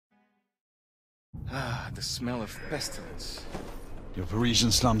Ah, the smell of pestilence. Your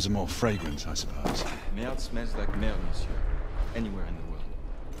Parisian slums are more fragrant, I suppose. Merde smells like merde, monsieur. Anywhere in the world.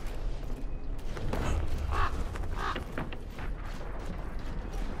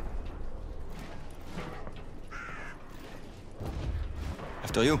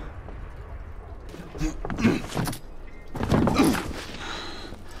 After you.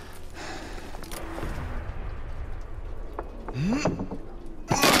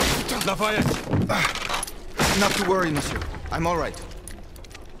 Lafayette! Not to worry, monsieur. I'm all right.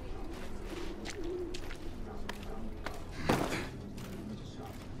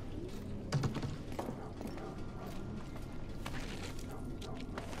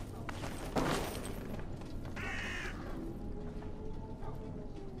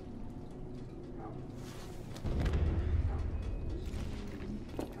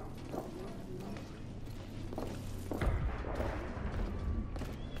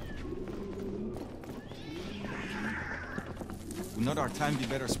 Would not our time be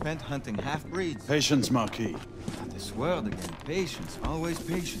better spent hunting half-breeds? Patience, Marquis. This word again. Patience. Always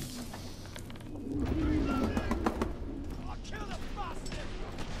patience.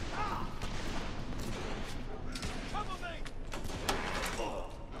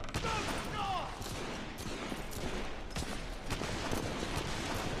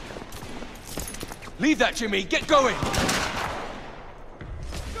 Leave that, Jimmy! Get going!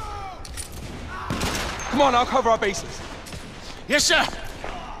 Come on, I'll cover our bases. Yes, sir!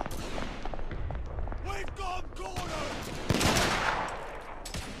 We've gone cornered!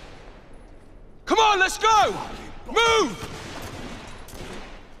 Come on, let's go! Move!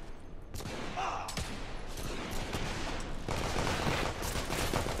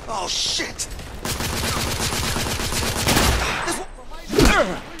 Oh, shit!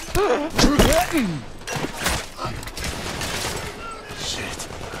 Shit.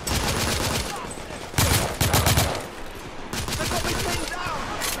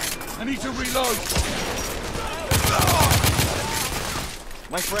 I need to reload.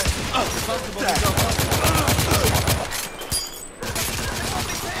 My friend. Responsible yourself.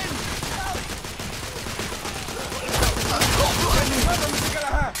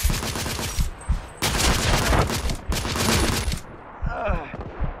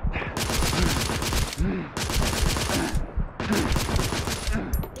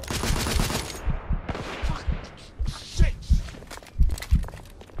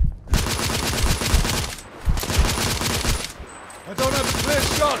 I don't have a clear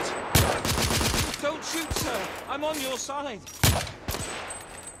shot. Don't shoot, sir. I'm on your side.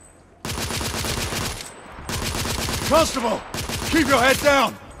 Constable! Keep your head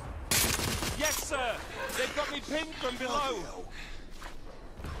down! Yes, sir. They've got me pinned from below.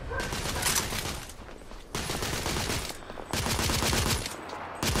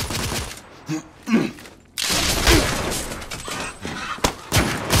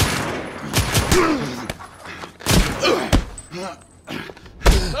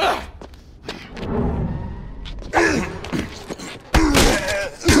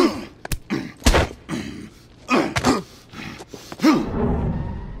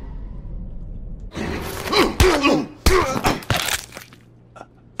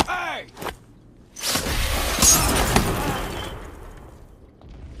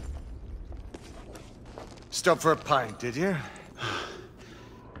 Stop for a pint, did you?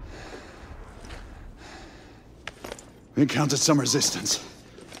 We encountered some resistance.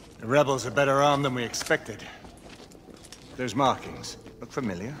 The rebels are better armed than we expected. Those markings look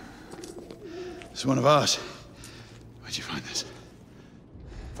familiar. It's one of ours. Where'd you find this?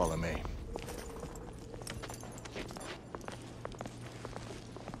 Follow me.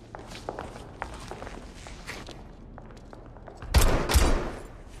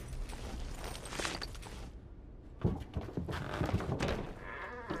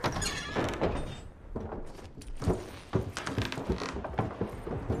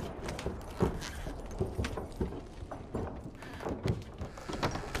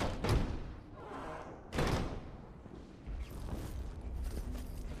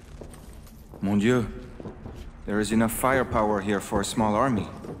 Mon Dieu. There is enough firepower here for a small army.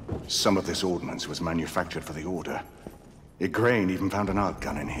 Some of this ordnance was manufactured for the Order. Igraine even found an arc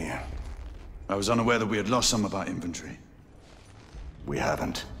gun in here. I was unaware that we had lost some of our inventory. We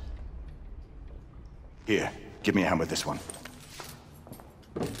haven't. Here, give me a hand with this one.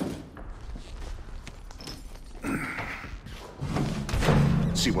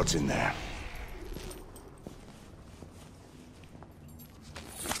 See what's in there.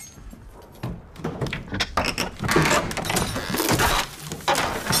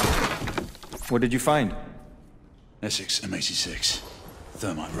 What did you find? Essex M86.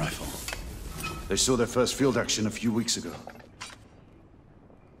 Thermite rifle. They saw their first field action a few weeks ago.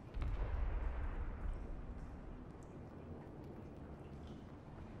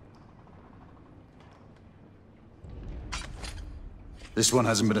 This one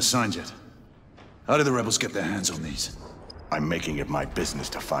hasn't been assigned yet. How did the rebels get their hands on these? I'm making it my business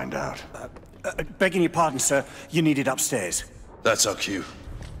to find out. Begging your pardon, sir. You need it upstairs. That's our cue.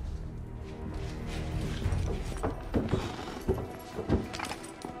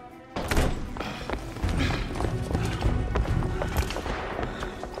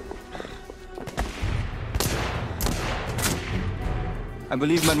 I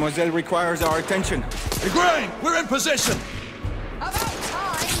believe Mademoiselle requires our attention. Igraine, we're in position! About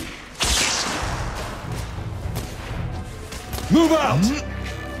time! Move out!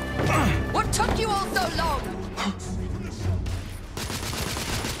 What took you all so long?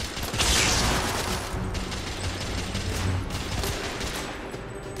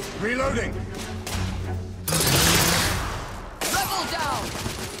 Reloading! Rebel down!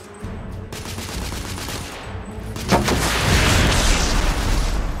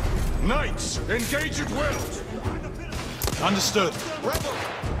 Knights, engage at will! Understood. Rebel,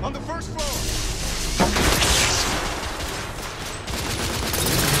 on the first floor!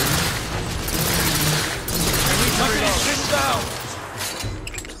 Sit down!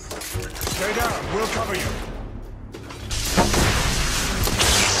 Stay down, we'll cover you.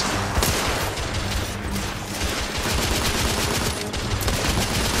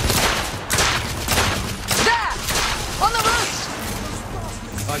 There! On the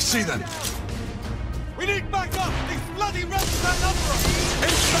roof! I see them. We need backup! These bloody rebels are number us!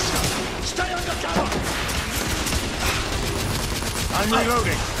 Inspector, stay under cover! I'm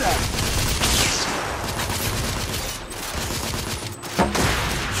reloading.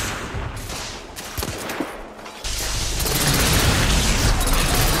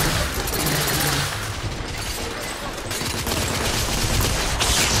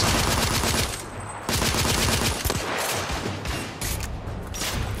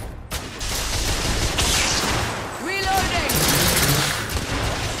 Reloading!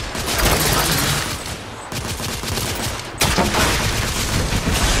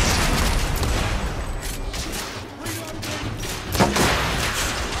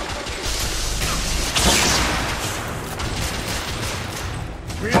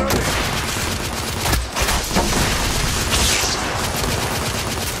 Reloading!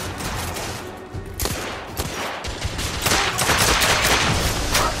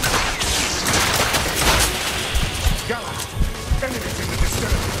 Gala, enemies in the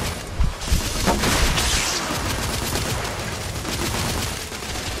distillery.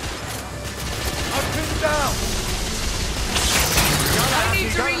 I'm pinned down! I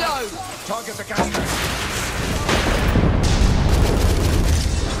need to reload! Target the gas tank.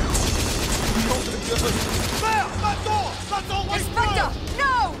 There! That door! That's all way Inspector!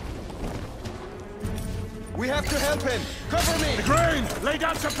 No! We have to help him! Cover me! Igraine, lay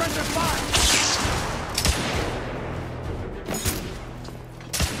down suppressive fire!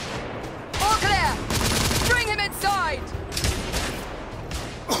 All clear! Bring him inside!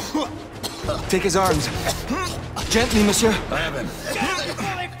 Take his arms. Gently, monsieur. I have him.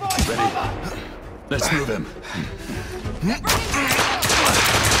 Ready. Let's move him.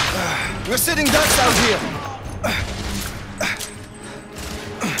 We're sitting ducks out here.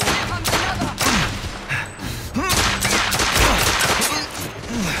 Comes another!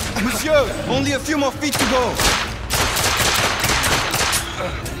 Monsieur, only a few more feet to go.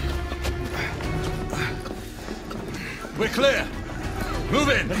 We're clear. Move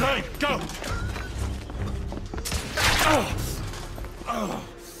in. Igraine, go!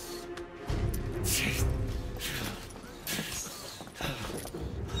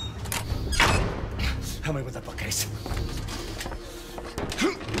 Help me with the bookcase.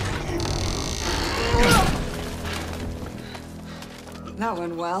 That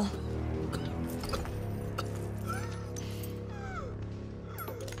went well.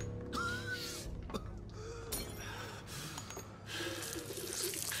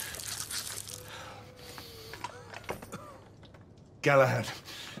 Galahad,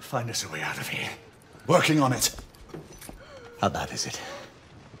 find us a way out of here. Working on it. How bad is it?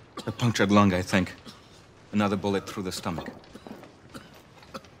 A punctured lung, I think. Another bullet through the stomach.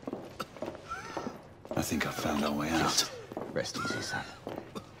 I think I've found our way out. Rest easy, son.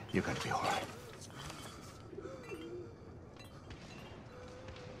 You're going to be all right.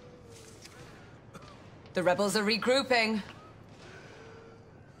 The rebels are regrouping.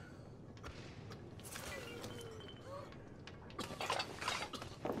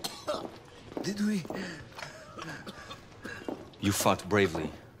 You fought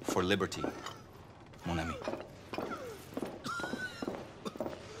bravely, for liberty. mon ami.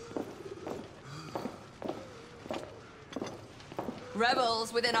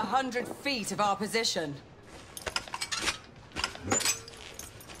 Rebels within 100 feet of our position.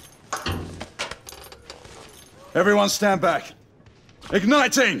 Everyone stand back.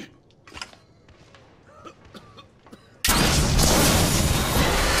 Igniting!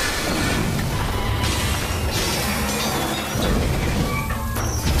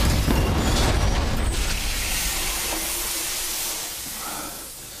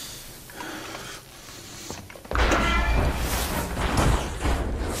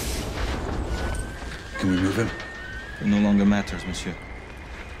 Can we move him? It no longer matters, monsieur.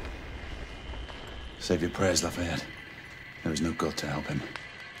 Save your prayers, Lafayette. There is no God to help him.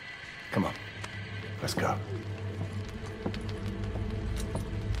 Come on. Let's go.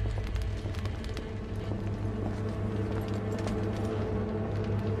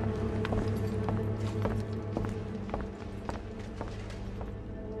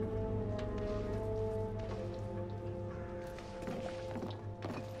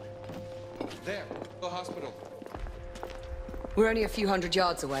 There, the hospital. We're only a few hundred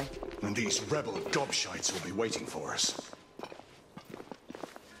yards away. And these rebel gobshites will be waiting for us.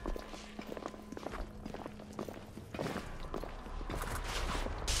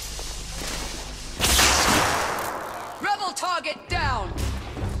 Rebel target down!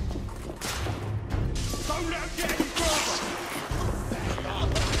 Don't let him get any further!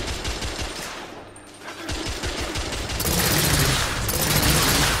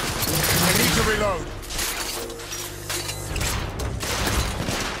 I need to reload.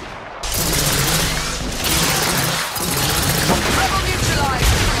 Rebel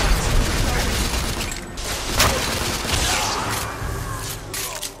neutralized!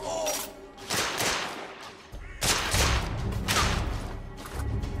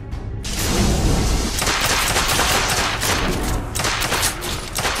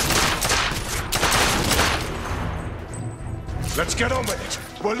 Let's get on with it.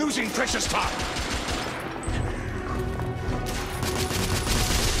 We're losing precious time.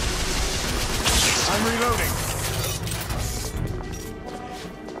 I'm reloading.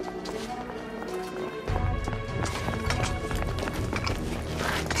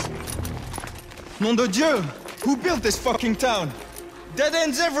 Nom de Dieu! Who built this fucking town? Dead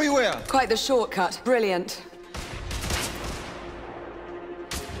ends everywhere! Quite the shortcut. Brilliant.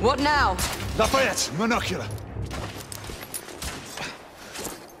 What now? Lafayette, monocular.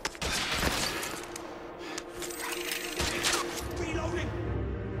 Reloading!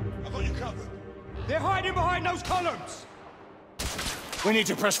 I've got you covered. They're hiding behind those columns! We need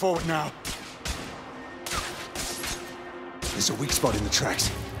to press forward now. There's a weak spot in the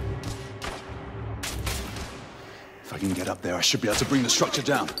tracks. If I can get up there, I should be able to bring the structure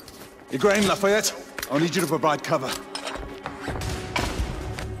down. Igraine, Lafayette, I'll need you to provide cover.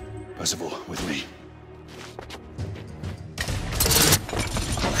 Percival, with me.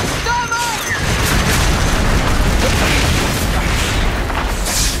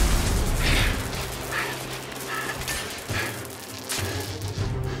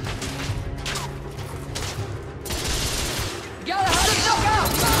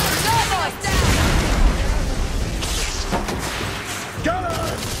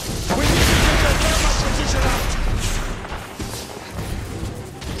 We need to get their thermite position out!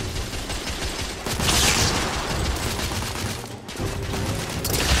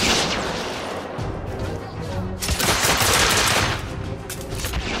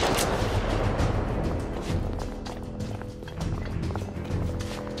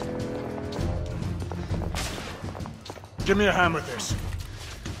 Give me a hand with this.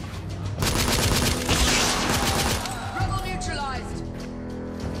 Rebel neutralized!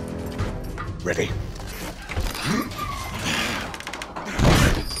 Ready?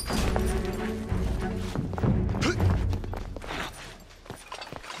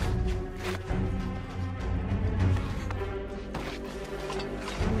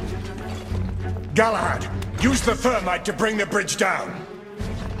 Galahad, use the thermite to bring the bridge down.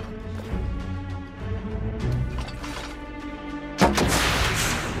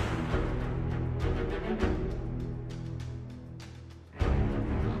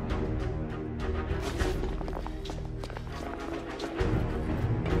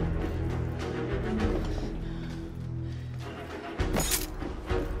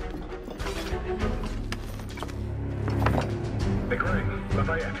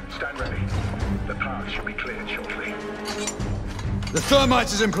 Lafayette, stand ready. The path should be cleared shortly. The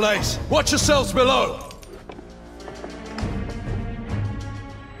thermite is in place. Watch yourselves below.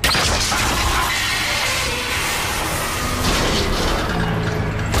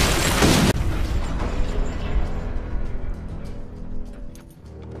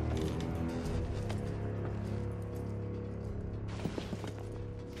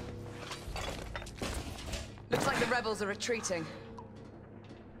 rebels are retreating.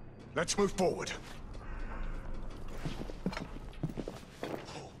 Let's move forward.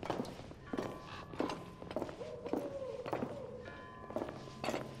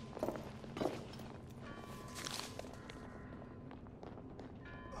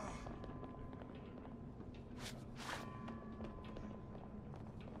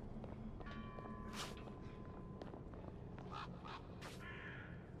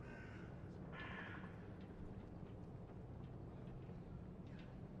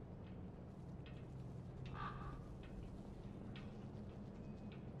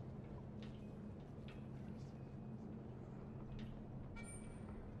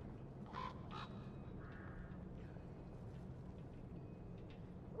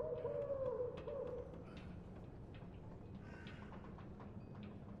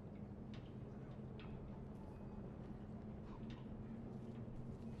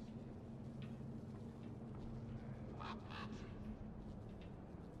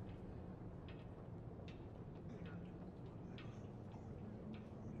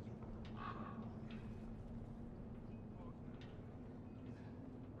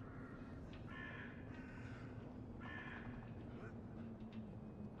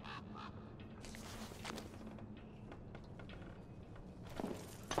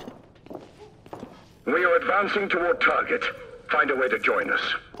 We are advancing toward target. Find a way to join us.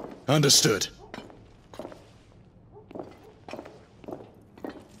 Understood.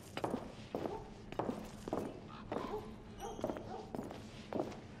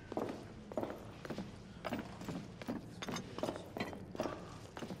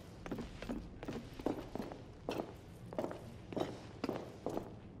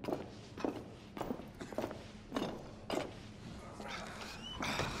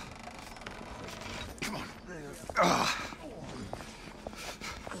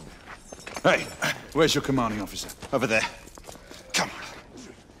 Hey, where's your commanding officer? Over there. Come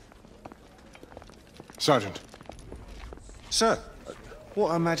on. Sergeant, Sir,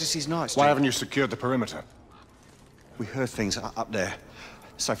 what Her Majesty's Knights why do? haven't you secured the perimeter? We heard things up there.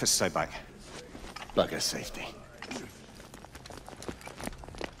 Safer to stay back. Bugger safety.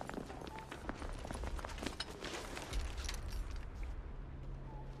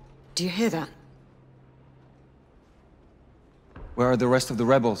 Do you hear that? Where are the rest of the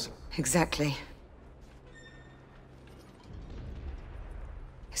rebels? Exactly.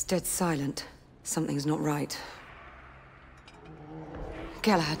 It's dead silent. Something's not right.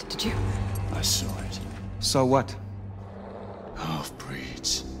 Galahad, did you? I saw it. So what?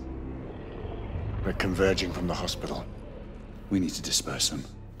 Half-breeds. We're converging from the hospital. We need to disperse them,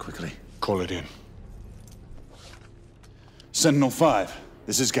 quickly. Call it in. Sentinel-5,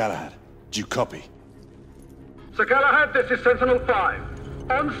 this is Galahad. Do you copy? Sir Galahad, this is Sentinel-5.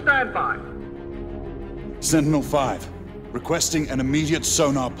 On standby. Sentinel-5, requesting an immediate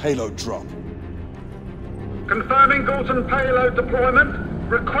sonar payload drop. Confirming Galton payload deployment.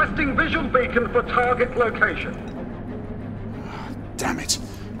 Requesting visual beacon for target location. Damn it.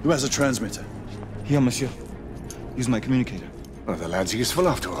 Who has a transmitter? Here, monsieur. Use my communicator. Well, the lad's useful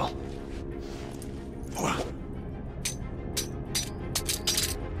after all.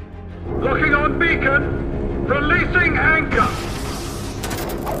 Locking on beacon. Releasing anchor.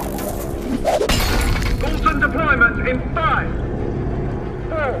 Galton deployment in 5,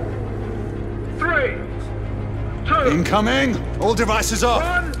 4, 3, 2, Incoming! All devices off!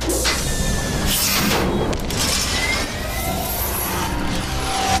 1.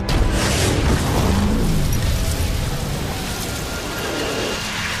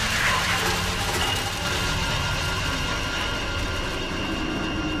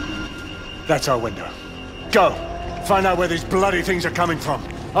 That's our window. Go! Find out where these bloody things are coming from.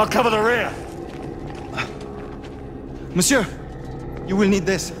 I'll cover the rear! Monsieur! You will need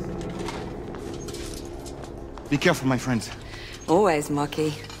this. Be careful, my friends. Always,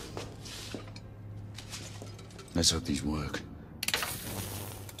 Marquis. Let's hope these work.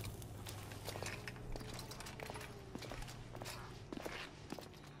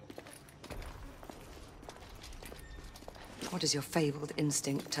 What does your fabled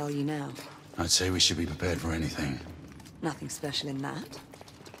instinct tell you now? I'd say we should be prepared for anything. Nothing special in that.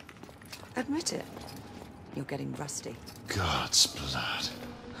 Admit it. You're getting rusty. God's blood.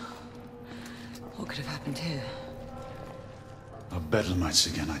 What could have happened here? Our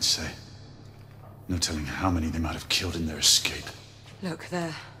bedlamites again, I'd say. No telling how many they might have killed in their escape. Look,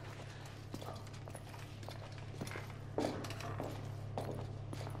 there.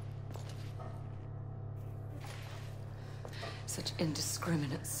 Such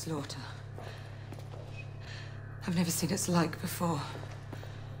indiscriminate slaughter. I've never seen its like before.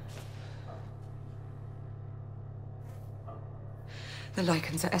 The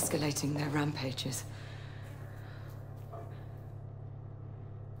Lycans are escalating their rampages.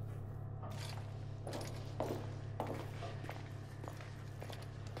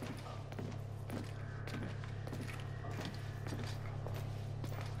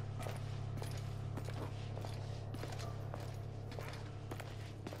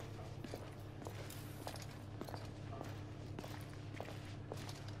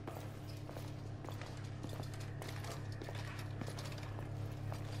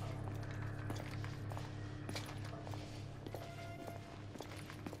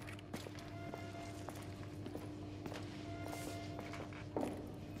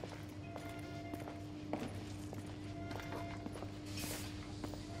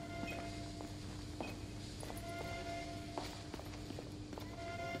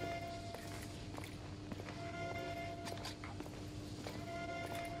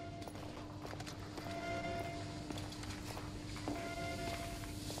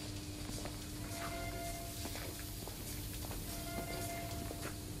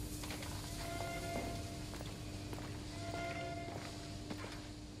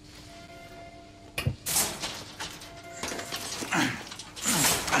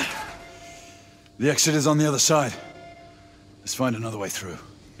 The exit is on the other side. Let's find another way through.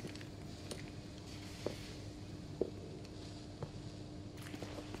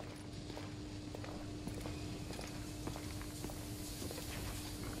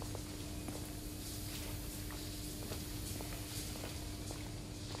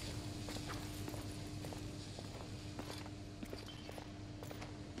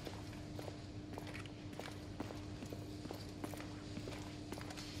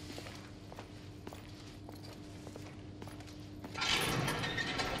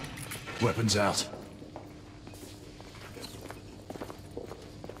 Weapons out.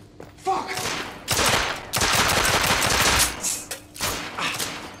 Fuck!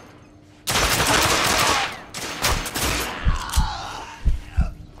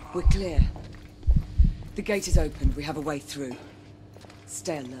 We're clear. The gate is opened. We have a way through.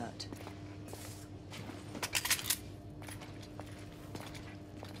 Stay alert.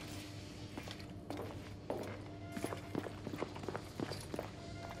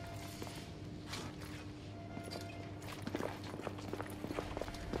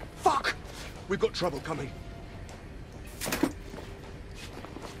 Fuck! We've got trouble coming.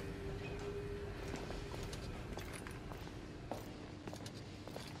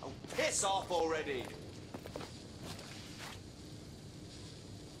 Oh, piss off already!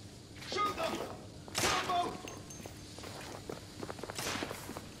 Shoot them! Kill them both!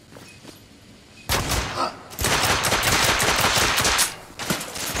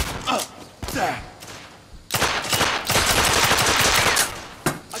 There!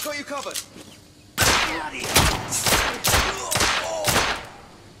 I got you covered!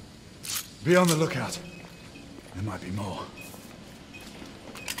 Be on the lookout. There might be more.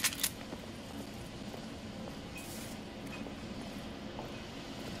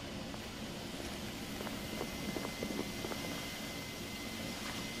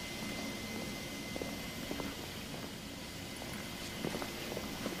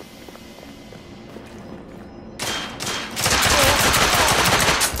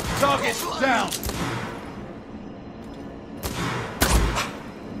 Target down!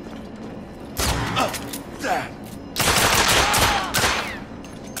 There!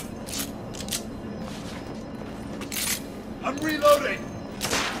 I'm reloading!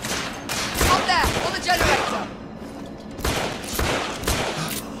 Up there, on the generator!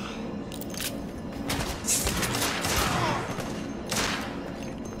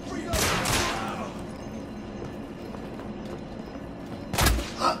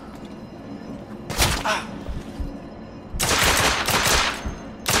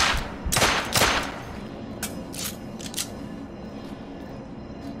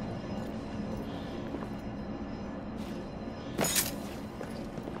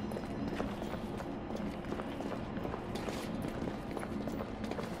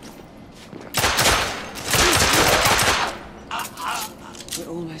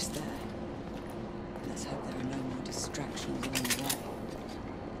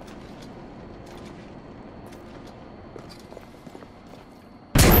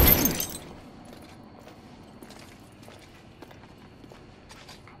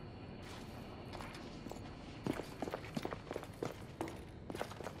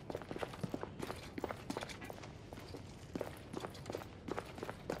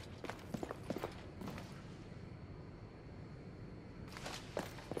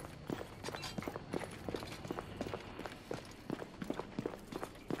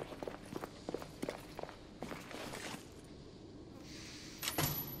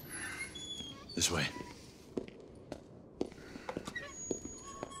 This way.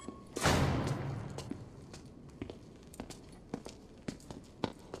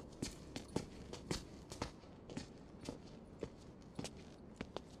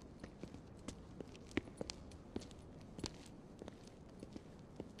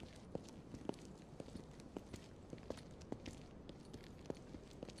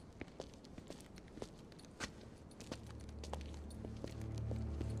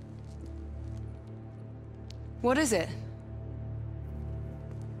 What is it?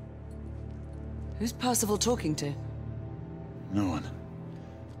 Who's Percival talking to? No one.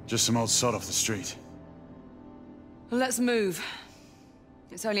 Just some old sod off the street. Well, let's move.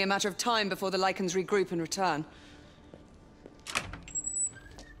 It's only a matter of time before the Lycans regroup and return.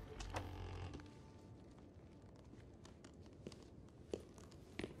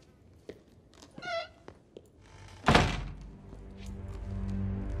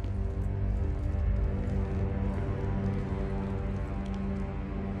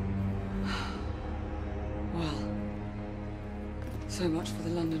 So much for the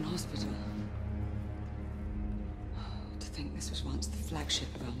London hospital. To think this was once the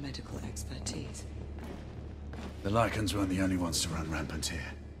flagship of our medical expertise. The Lycans weren't the only ones to run rampant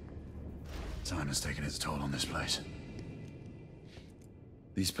here. Time has taken its toll on this place.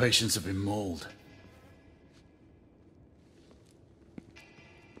 These patients have been mauled,